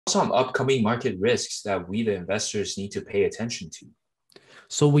some upcoming market risks that we, the investors, need to pay attention to.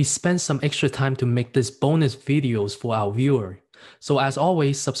 So we spent some extra time to make this bonus videos for our viewer. So as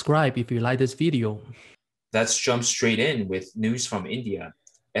always, subscribe if you like this video. Let's jump straight in with news from India.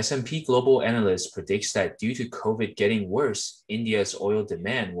 S&P Global Analyst predicts that due to COVID getting worse, India's oil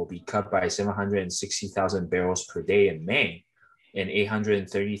demand will be cut by 760,000 barrels per day in May, and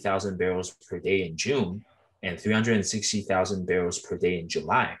 830,000 barrels per day in June, and 360,000 barrels per day in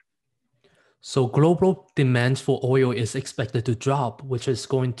July. So global demand for oil is expected to drop, which is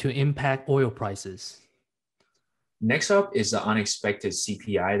going to impact oil prices. Next up is the unexpected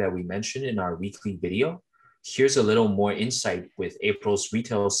CPI that we mentioned in our weekly video. Here's a little more insight with April's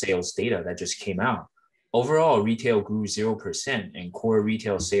retail sales data that just came out. Overall, retail grew 0% and core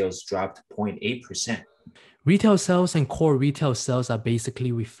retail sales dropped 0.8%. Retail sales and core retail sales are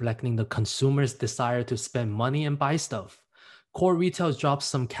basically reflecting the consumer's desire to spend money and buy stuff. Core retail drops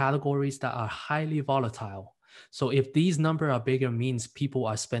some categories that are highly volatile. So if these numbers are bigger, means people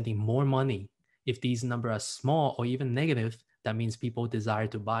are spending more money. If these numbers are small or even negative, that means people's desire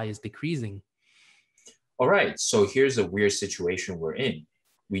to buy is decreasing. All right, so here's a weird situation we're in.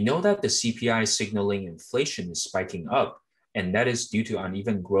 We know that the CPI signaling inflation is spiking up, and that is due to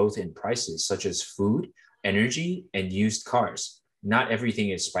uneven growth in prices such as food, energy, and used cars. Not everything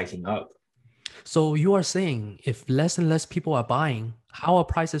is spiking up. So you are saying if less and less people are buying, how are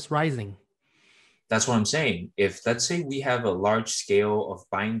prices rising? That's what I'm saying. If, let's say, we have a large scale of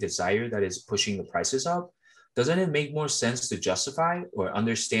buying desire that is pushing the prices up, doesn't it make more sense to justify or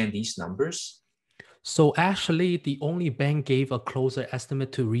understand these numbers? So actually, the only bank gave a closer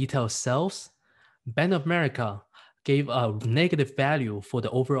estimate to retail sales. Bank of America gave a negative value for the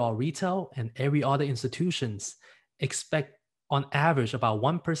overall retail, and every other institutions expect on average about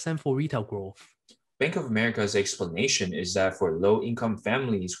 1% for retail growth. Bank of America's explanation is that for low-income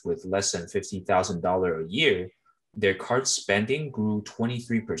families with less than $50,000 a year, their card spending grew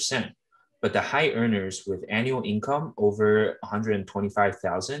 23%, but the high earners with annual income over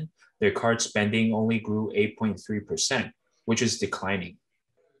 125,000, their card spending only grew 8.3%, which is declining.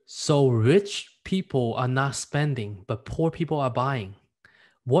 So rich people are not spending, but poor people are buying.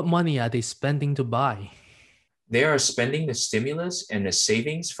 What money are they spending to buy? They are spending the stimulus and the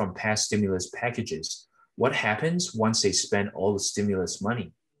savings from past stimulus packages. What happens once they spend all the stimulus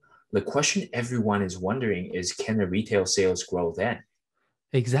money? The question everyone is wondering is, can the retail sales grow then?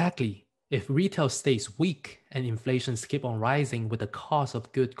 Exactly. If retail stays weak and inflation keep on rising with the cost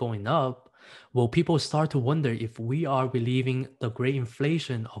of goods going up, will people start to wonder if we are reliving the great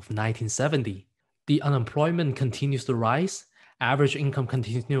inflation of 1970? The unemployment continues to rise, average income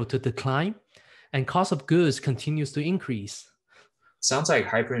continues to decline, and cost of goods continues to increase. Sounds like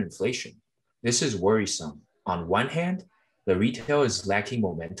hyperinflation. This is worrisome. On one hand, the retail is lacking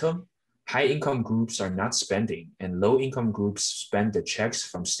momentum. High income groups are not spending, and low income groups spend the checks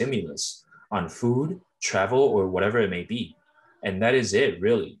from stimulus on food, travel, or whatever it may be. And that is it,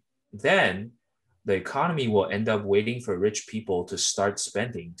 really. Then the economy will end up waiting for rich people to start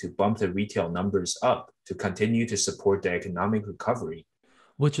spending to bump the retail numbers up to continue to support the economic recovery.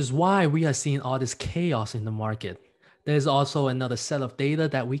 Which is why we are seeing all this chaos in the market. There's also another set of data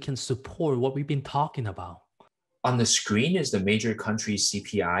that we can support what we've been talking about. On the screen is the major countries'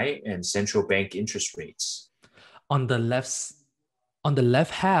 CPI and central bank interest rates. On the left, on the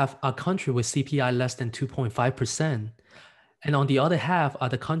left half are countries with CPI less than 2.5%, and on the other half are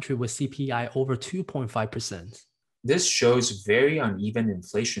the countries with CPI over 2.5%. This shows very uneven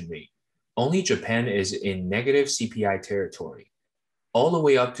inflation rate. Only Japan is in negative CPI territory, all the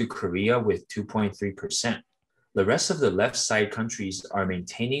way up to Korea with 2.3%. The rest of the left side countries are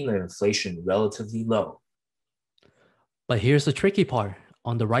maintaining the inflation relatively low. But here's the tricky part.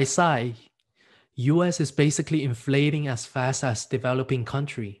 On the right side, US is basically inflating as fast as developing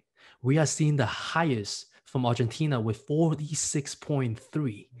country. We are seeing the highest from Argentina with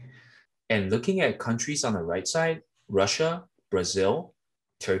 46.3. And looking at countries on the right side, Russia, Brazil,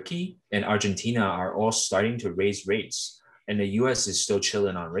 Turkey, and Argentina are all starting to raise rates, and the US is still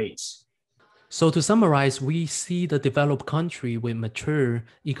chilling on rates. So to summarize, we see the developed country with mature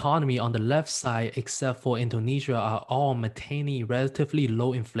economy on the left side, except for Indonesia, are all maintaining relatively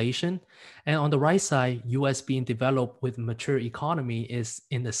low inflation. And on the right side, US being developed with mature economy is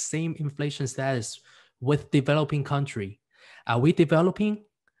in the same inflation status with developing country. Are we developing?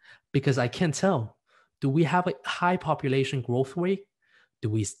 Because I can't tell. Do we have a high population growth rate? Do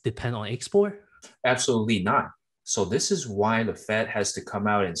we depend on export? Absolutely not. So this is why the Fed has to come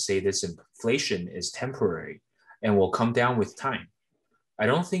out and say this inflation is temporary and will come down with time. I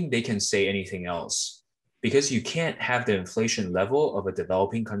don't think they can say anything else. Because you can't have the inflation level of a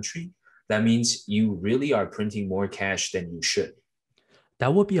developing country, that means you really are printing more cash than you should.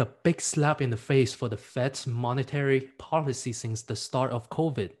 That would be a big slap in the face for the Fed's monetary policy since the start of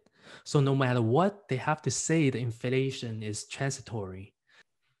COVID. So no matter what, they have to say the inflation is transitory.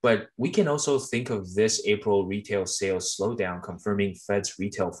 But we can also think of this April retail sales slowdown confirming Fed's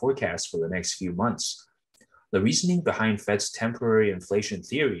retail forecast for the next few months. The reasoning behind Fed's temporary inflation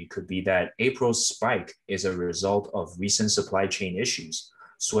theory could be that April's spike is a result of recent supply chain issues.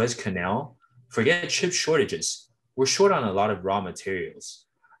 Suez Canal, forget chip shortages. We're short on a lot of raw materials.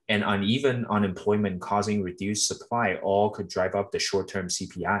 And uneven unemployment causing reduced supply all could drive up the short-term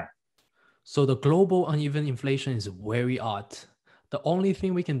CPI. So the global uneven inflation is very odd. The only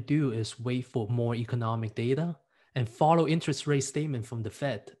thing we can do is wait for more economic data and follow interest rate statement from the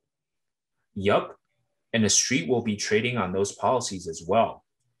Fed. Yup, and the street will be trading on those policies as well.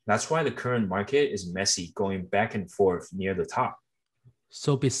 That's why the current market is messy, going back and forth near the top.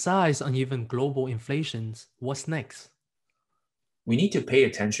 So besides uneven global inflations, what's next? We need to pay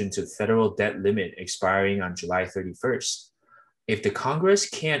attention to federal debt limit expiring on July 31st. If the Congress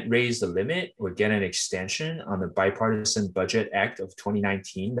can't raise the limit or get an extension on the Bipartisan Budget Act of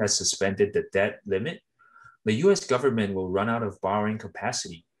 2019 that suspended the debt limit, the US government will run out of borrowing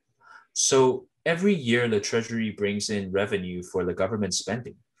capacity. So every year, the Treasury brings in revenue for the government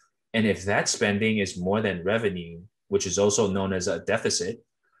spending. And if that spending is more than revenue, which is also known as a deficit,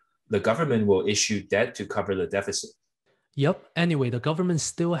 the government will issue debt to cover the deficit. Yup, anyway, the government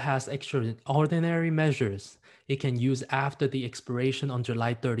still has extraordinary measures it can use after the expiration on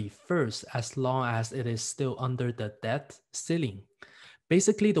July 31st as long as it is still under the debt ceiling.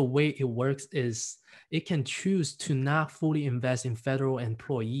 Basically, the way it works is it can choose to not fully invest in federal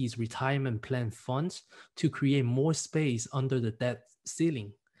employees' retirement plan funds to create more space under the debt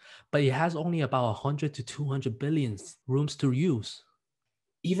ceiling, but it has only about 100 to 200 billion rooms to use.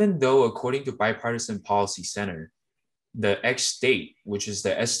 Even though, according to Bipartisan Policy Center, the X date, which is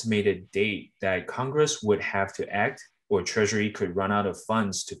the estimated date that Congress would have to act or Treasury could run out of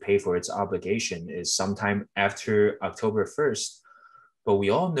funds to pay for its obligation, is sometime after October 1st. But we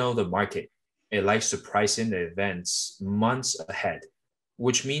all know the market. It likes to price in the events months ahead,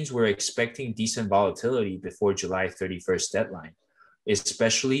 which means we're expecting decent volatility before July 31st deadline,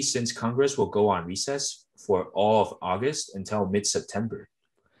 especially since Congress will go on recess for all of August until mid-September.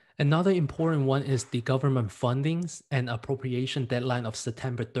 Another important one is the government fundings and appropriation deadline of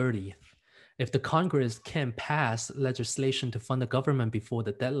September 30th. If the Congress can't pass legislation to fund the government before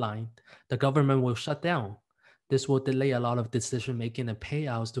the deadline, the government will shut down. This will delay a lot of decision making and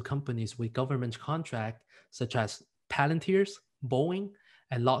payouts to companies with government contract, such as Palantirs, Boeing,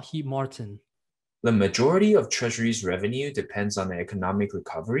 and Lockheed Martin. The majority of Treasury's revenue depends on the economic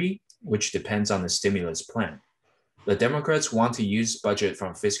recovery, which depends on the stimulus plan. The Democrats want to use budget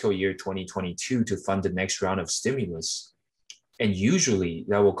from fiscal year 2022 to fund the next round of stimulus. And usually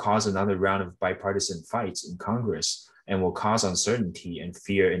that will cause another round of bipartisan fights in Congress and will cause uncertainty and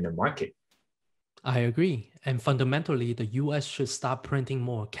fear in the market. I agree. And fundamentally, the US should stop printing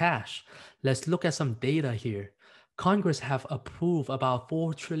more cash. Let's look at some data here. Congress have approved about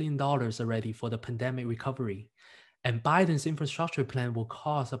 $4 trillion already for the pandemic recovery. And Biden's infrastructure plan will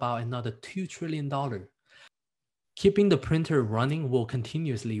cost about another $2 trillion. Keeping the printer running will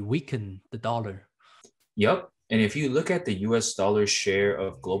continuously weaken the dollar. Yep. And if you look at the US dollar share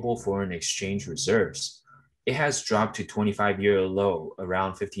of global foreign exchange reserves, it has dropped to 25-year low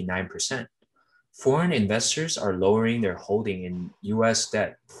around 59%. Foreign investors are lowering their holding in US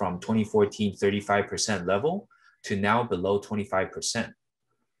debt from 2014 35% level to now below 25%.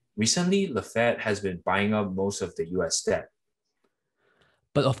 Recently, the Fed has been buying up most of the US debt.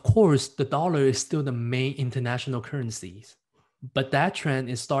 But of course, the dollar is still the main international currency. But that trend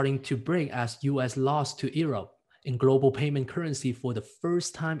is starting to break as US lost to Europe in global payment currency for the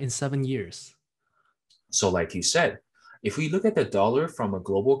first time in 7 years. So like you said, if we look at the dollar from a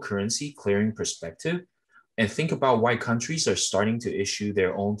global currency clearing perspective and think about why countries are starting to issue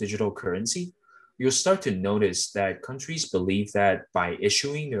their own digital currency, you'll start to notice that countries believe that by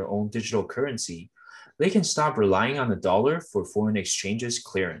issuing their own digital currency, they can stop relying on the dollar for foreign exchanges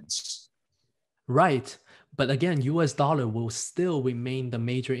clearance. Right, but again, US dollar will still remain the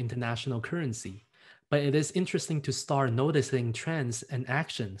major international currency. But it is interesting to start noticing trends and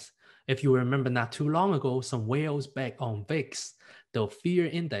actions. If you remember not too long ago, some whales back on VIX, the fear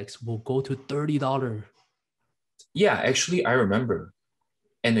index will go to $30. Yeah, actually, I remember.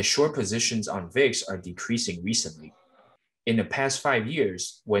 And the short positions on VIX are decreasing recently. In the past 5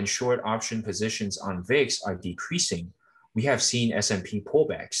 years, when short option positions on VIX are decreasing, we have seen S&P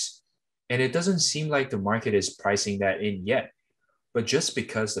pullbacks. And it doesn't seem like the market is pricing that in yet. But just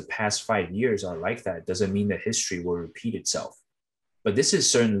because the past 5 years are like that doesn't mean that history will repeat itself. But this is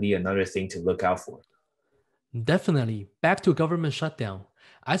certainly another thing to look out for. Definitely. Back to government shutdown.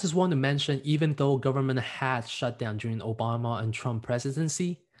 I just want to mention, even though government had shut down during Obama and Trump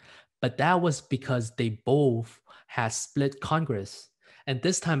presidency, but that was because they both had split Congress. And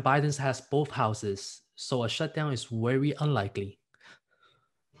this time Biden has both houses, so a shutdown is very unlikely.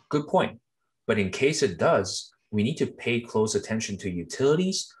 Good point. But in case it does, we need to pay close attention to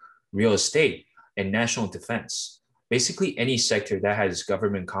utilities, real estate, and national defense. Basically, any sector that has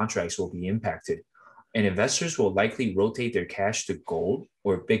government contracts will be impacted, and investors will likely rotate their cash to gold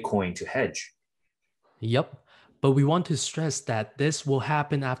or Bitcoin to hedge. Yep. But we want to stress that this will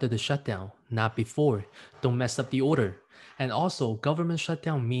happen after the shutdown, not before. Don't mess up the order. And also, government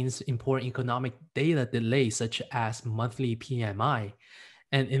shutdown means important economic data delays such as monthly PMI.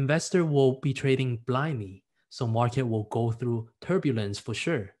 And investor will be trading blindly. So market will go through turbulence for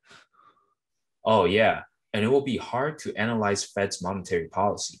sure. Oh, yeah, and it will be hard to analyze Fed's monetary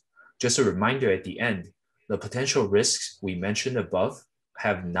policy. Just a reminder at the end, the potential risks we mentioned above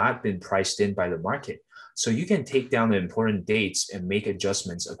have not been priced in by the market. So you can take down the important dates and make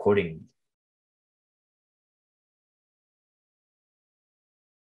adjustments accordingly.